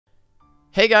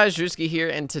Hey guys, Drewski here,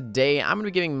 and today I'm going to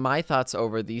be giving my thoughts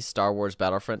over the Star Wars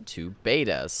Battlefront 2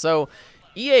 beta. So,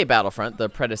 EA Battlefront, the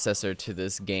predecessor to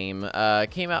this game,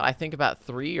 came out I think about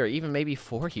 3 or even maybe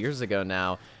 4 years ago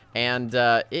now, and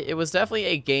it was definitely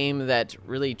a game that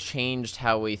really changed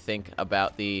how we think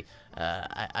about the,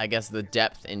 I guess, the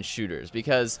depth in shooters,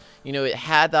 because, you know, it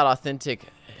had that authentic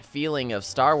feeling of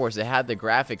Star Wars. It had the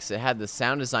graphics, it had the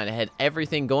sound design, it had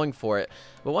everything going for it.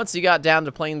 But once you got down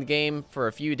to playing the game for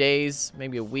a few days,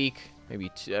 maybe a week, maybe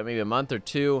a month or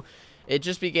two, it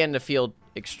just began to feel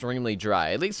extremely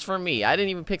dry. At least for me. I didn't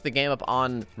even pick the game up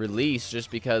on release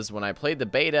just because when I played the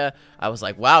beta, I was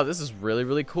like, wow, this is really,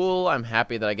 really cool. I'm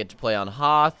happy that I get to play on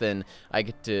Hoth and I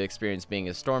get to experience being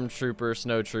a stormtrooper,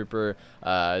 snowtrooper.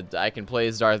 I can play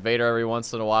as Darth Vader every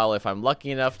once in a while if I'm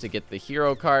lucky enough to get the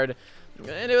hero card.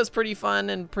 And it was pretty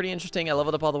fun and pretty interesting. I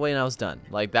leveled up all the way and I was done.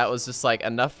 Like, that was just like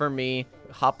enough for me.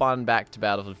 Hop on back to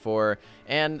Battlefield 4.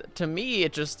 And to me,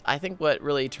 it just, I think what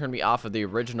really turned me off of the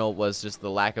original was just the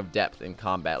lack of depth in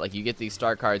combat. Like, you get these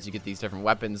star cards, you get these different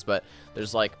weapons, but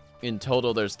there's like, in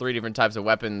total, there's 3 different types of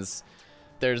weapons.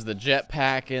 There's the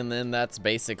jetpack, and then that's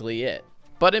basically it.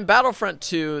 But in Battlefront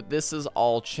 2, this is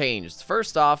all changed.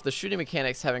 First off, the shooting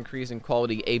mechanics have increased in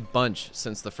quality a bunch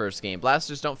since the first game.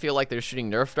 Blasters don't feel like they're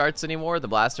shooting Nerf darts anymore. The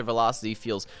blaster velocity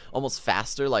feels almost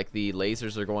faster, like the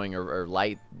lasers are going, or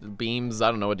light beams,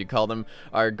 I don't know what you call them,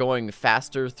 are going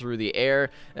faster through the air.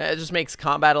 It just makes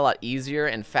combat a lot easier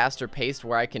and faster paced,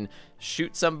 where I can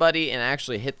shoot somebody and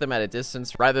actually hit them at a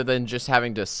distance rather than just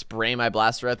having to spray my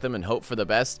blaster at them and hope for the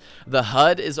best. The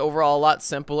HUD is overall a lot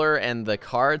simpler, and the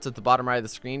cards at the bottom right of the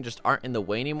screen just aren't in the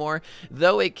way anymore,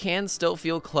 though it can still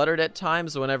feel cluttered at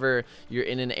times whenever you're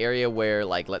in an area where,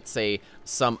 like, let's say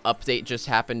some update just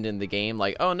happened in the game,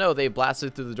 like, oh no, they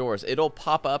blasted through the doors. It'll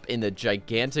pop up in the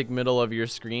gigantic middle of your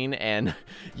screen, and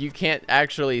you can't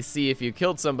actually see if you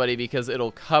killed somebody because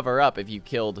it'll cover up if you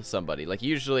killed somebody. Like,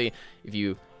 usually if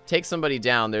you take somebody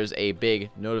down, there's a big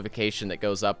notification that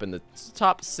goes up in the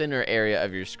top center area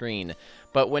of your screen.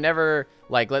 But whenever,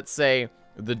 like, let's say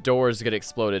the doors get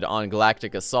exploded on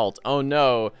Galactic Assault, oh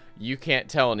no, you can't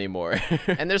tell anymore.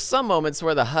 And there's some moments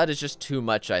where the HUD is just too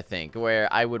much, I think,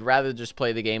 where I would rather just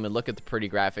play the game and look at the pretty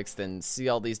graphics than see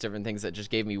all these different things that just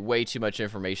gave me way too much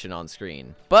information on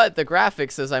screen. But the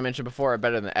graphics, as I mentioned before, are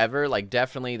better than ever. Like,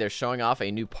 definitely they're showing off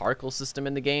a new particle system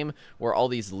in the game where all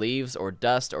these leaves or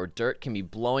dust or dirt can be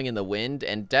blowing in the wind,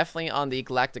 and definitely on the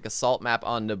Galactic Assault map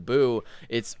on Naboo,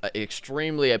 it's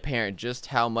extremely apparent just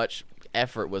how much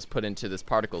effort was put into this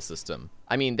particle system.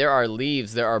 I mean, there are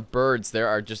leaves, there are birds, there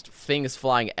are just things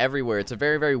flying everywhere. It's a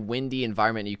very, very windy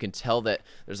environment, and you can tell that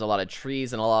there's a lot of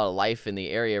trees and a lot of life in the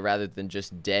area rather than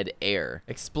just dead air.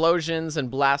 Explosions and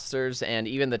blasters and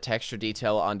even the texture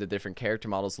detail on the different character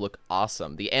models look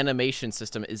awesome. The animation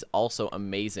system is also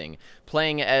amazing.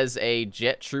 Playing as a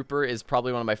jet trooper is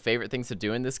probably one of my favorite things to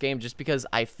do in this game, just because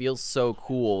I feel so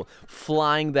cool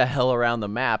flying the hell around the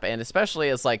map, and especially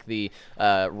as like the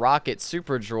rocket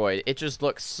super droid, it just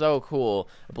looks so cool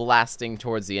blasting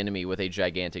towards the enemy with a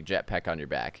gigantic jetpack on your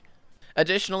back.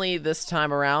 Additionally, this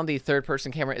time around, the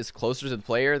third-person camera is closer to the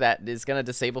player. That is going to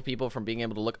disable people from being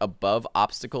able to look above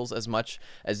obstacles as much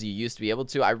as you used to be able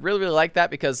to. I really, really like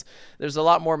that, because there's a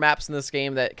lot more maps in this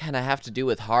game that kind of have to do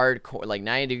with hard, like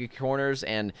 90-degree corners,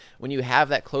 and when you have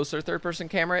that closer third-person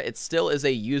camera, it still is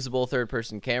a usable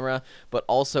third-person camera, but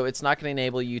also it's not going to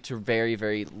enable you to very,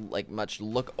 very much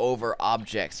look over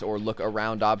objects or look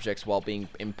around objects while being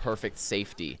in perfect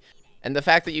safety. And the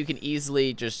fact that you can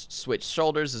easily just switch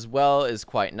shoulders as well is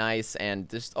quite nice, and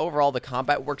just overall the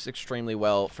combat works extremely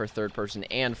well for third-person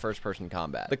and first-person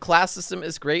combat. The class system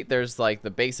is great. There's like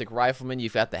the basic rifleman,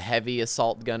 you've got the heavy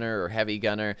assault gunner or heavy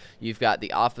gunner, you've got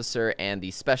the officer and the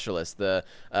specialist. The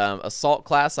assault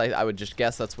class, I would just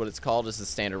guess that's what it's called, is the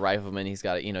standard rifleman. He's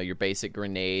got, you know, your basic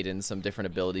grenade and some different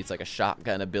abilities, like a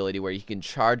shotgun ability where you can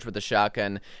charge with the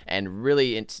shotgun and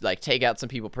really like take out some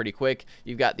people pretty quick.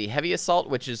 You've got the heavy assault,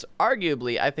 which is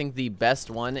arguably, I think, the best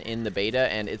one in the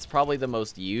beta, and it's probably the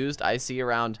most used. I see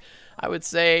around, I would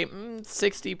say,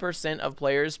 60% of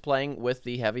players playing with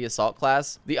the heavy assault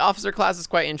class. The officer class is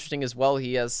quite interesting as well.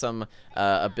 He has some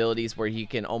abilities where he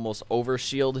can almost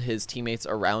overshield his teammates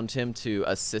around him to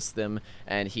assist them,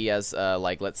 and he has,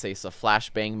 like, let's say, a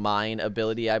flashbang mine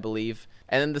ability, I believe.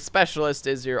 And then the Specialist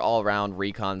is your all-around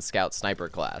recon scout sniper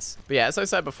class. But yeah, as I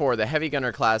said before, the Heavy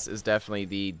Gunner class is definitely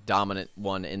the dominant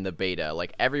one in the beta.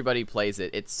 Like, everybody plays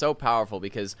it. It's so powerful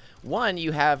because, one,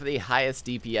 you have the highest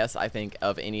DPS, I think,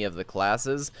 of any of the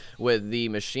classes. With the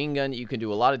machine gun, you can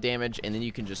do a lot of damage, and then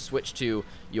you can just switch to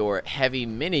your heavy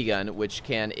minigun, which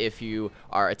can, if you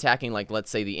are attacking, like,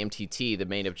 let's say the MTT, the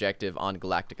main objective on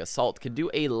Galactic Assault, can do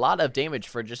a lot of damage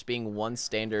for just being one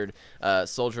standard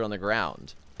soldier on the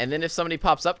ground. And then if somebody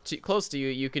pops up close to you,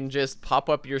 you can just pop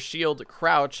up your shield,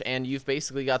 crouch, and you've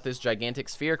basically got this gigantic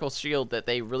spherical shield that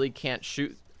they really can't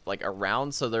shoot like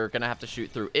around, so they're gonna have to shoot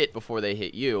through it before they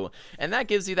hit you, and that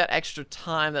gives you that extra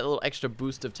time, that little extra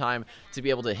boost of time to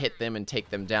be able to hit them and take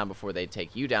them down before they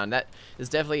take you down. That is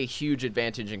definitely a huge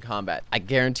advantage in combat. I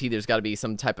guarantee there's got to be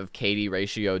some type of KD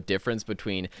ratio difference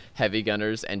between heavy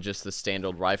gunners and just the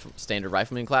standard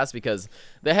rifleman class, because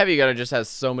the heavy gunner just has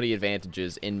so many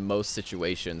advantages in most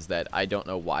situations that I don't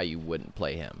know why you wouldn't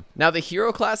play him. Now the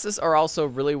hero classes are also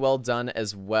really well done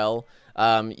as well.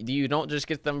 You don't just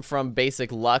get them from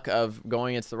basic luck of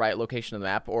going into the right location of the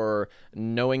map or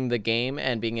knowing the game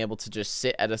and being able to just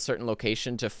sit at a certain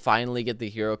location to finally get the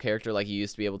hero character like you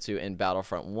used to be able to in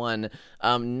Battlefront 1.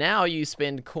 Now you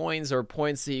spend coins or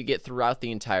points that you get throughout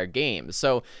the entire game.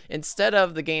 So instead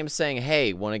of the game saying,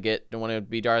 hey, want to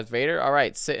be Darth Vader? All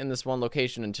right, sit in this one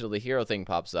location until the hero thing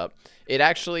pops up. It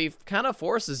actually kind of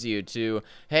forces you to,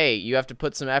 hey, you have to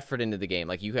put some effort into the game.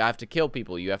 Like, you have to kill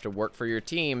people, you have to work for your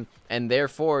team, and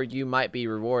therefore you might be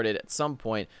rewarded at some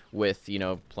point with, you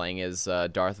know, playing as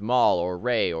Darth Maul or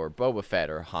Rey or Boba Fett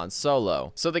or Han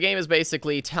Solo. So the game is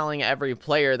basically telling every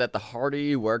player that the harder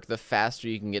you work, the faster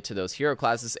you can get to those hero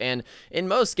classes, and in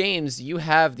most games you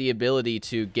have the ability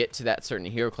to get to that certain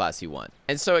hero class you want.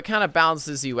 And so it kind of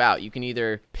balances you out. You can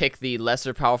either pick the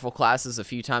lesser powerful classes a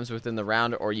few times within the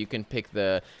round, or you can pick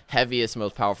the heaviest,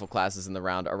 most powerful classes in the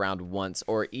round around once,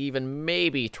 or even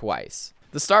maybe twice.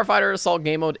 The Starfighter Assault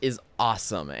game mode is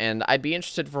awesome, and I'd be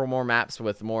interested for more maps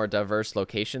with more diverse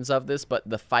locations of this, but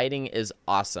the fighting is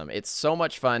awesome. It's so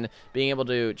much fun. Being able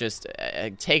to just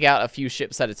take out a few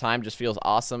ships at a time just feels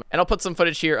awesome. And I'll put some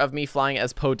footage here of me flying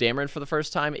as Poe Dameron for the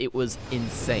first time. It was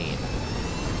insane.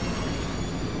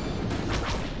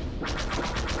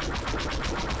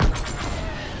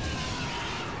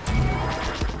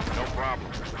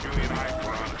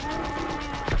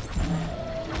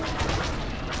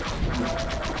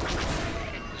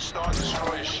 Star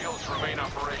Destroyer shields remain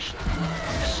operational.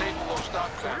 Disable those dock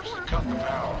clamps to cut the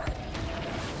power.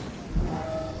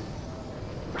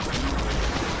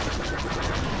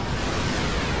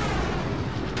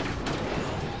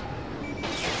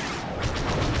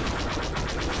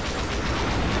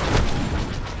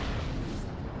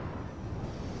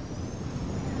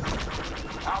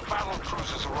 Our battle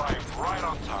cruisers arrived right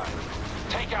on time.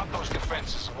 Take out those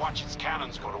defenses and watch its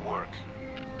cannons go to work.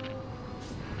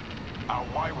 Our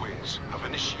Y-Wings have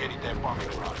initiated their bombing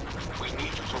run. We need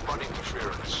you to run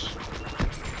interference.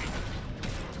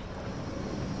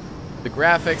 The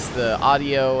graphics, the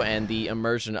audio, and the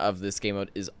immersion of this game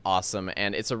mode is awesome,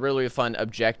 and it's a really fun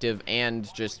objective and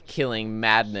just killing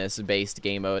madness-based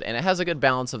game mode, and it has a good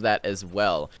balance of that as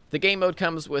well. The game mode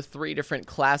comes with 3 different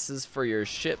classes for your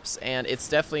ships, and it's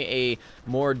definitely a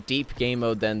more deep game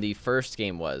mode than the first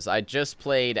game was. I just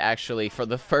played, actually, for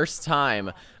the first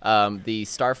time, the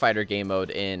Starfighter game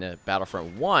mode in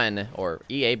Battlefront 1, or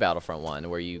EA Battlefront 1,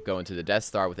 where you go into the Death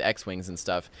Star with X-Wings and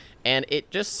stuff, and it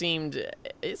just seemed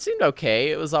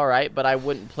okay. It was alright, but I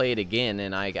wouldn't play it again,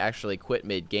 and I actually quit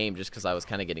mid-game just because I was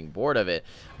kind of getting bored of it.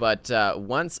 But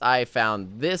once I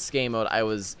found this game mode, I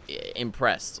was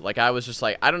impressed. Like, I was just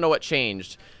like, I don't know what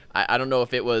changed. I don't know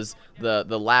if it was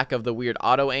the lack of the weird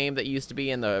auto-aim that used to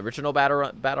be in the original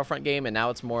Battlefront game, and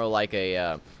now it's more like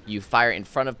a you fire in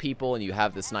front of people and you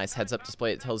have this nice heads-up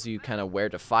display that tells you kind of where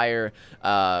to fire,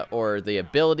 or the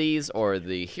abilities or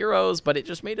the heroes, but it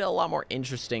just made it a lot more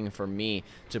interesting for me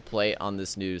to play on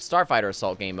this new Starfighter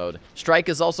Assault game mode. Strike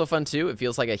is also fun too. It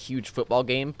feels like a huge football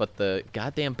game, but the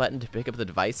goddamn button to pick up the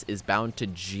device is bound to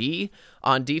G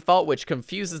on default, which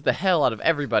confuses the hell out of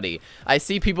everybody. I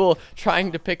see people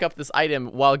trying to pick up this item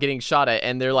while getting shot at,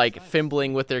 and they're like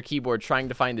fimbling with their keyboard trying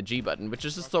to find the G button, which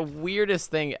is just the weirdest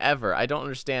thing ever. I don't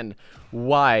understand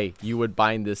why you would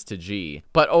bind this to G.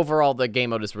 But overall, the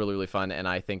game mode is really, really fun, and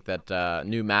I think that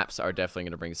new maps are definitely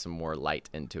going to bring some more light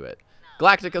into it.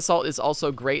 Galactic Assault is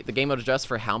also great. The game will adjust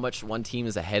for how much one team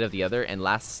is ahead of the other and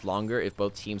lasts longer if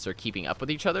both teams are keeping up with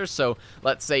each other. So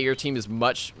let's say your team is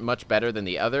much better than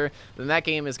the other, then that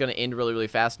game is going to end really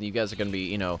fast, and you guys are going to be,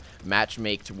 you know,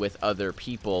 match-maked with other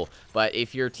people. But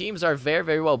if your teams are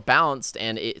very well balanced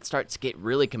and it starts to get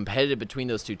really competitive between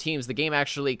those two teams, the game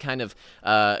actually kind of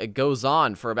it goes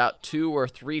on for about 2 or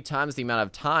 3 times the amount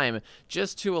of time,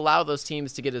 just to allow those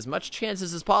teams to get as much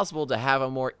chances as possible to have a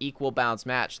more equal balanced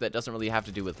match that doesn't really have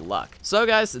to do with luck. So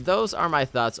guys, those are my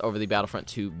thoughts over the Battlefront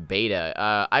 2 beta.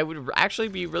 I would actually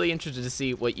be really interested to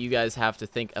see what you guys have to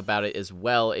think about it as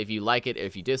well. If you like it,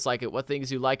 if you dislike it, what things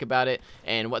you like about it,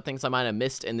 and what things I might have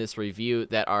missed in this review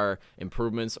that are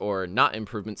improvements or not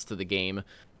improvements to the game.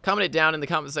 Comment it down in the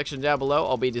comment section down below.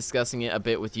 I'll be discussing it a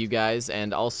bit with you guys,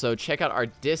 and also check out our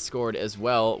Discord as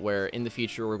well, where in the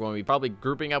future we're going to be probably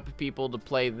grouping up with people to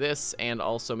play this, and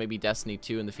also maybe Destiny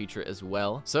 2 in the future as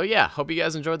well. So yeah, hope you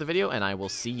guys enjoyed the video, and I will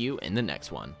see you in the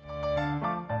next one.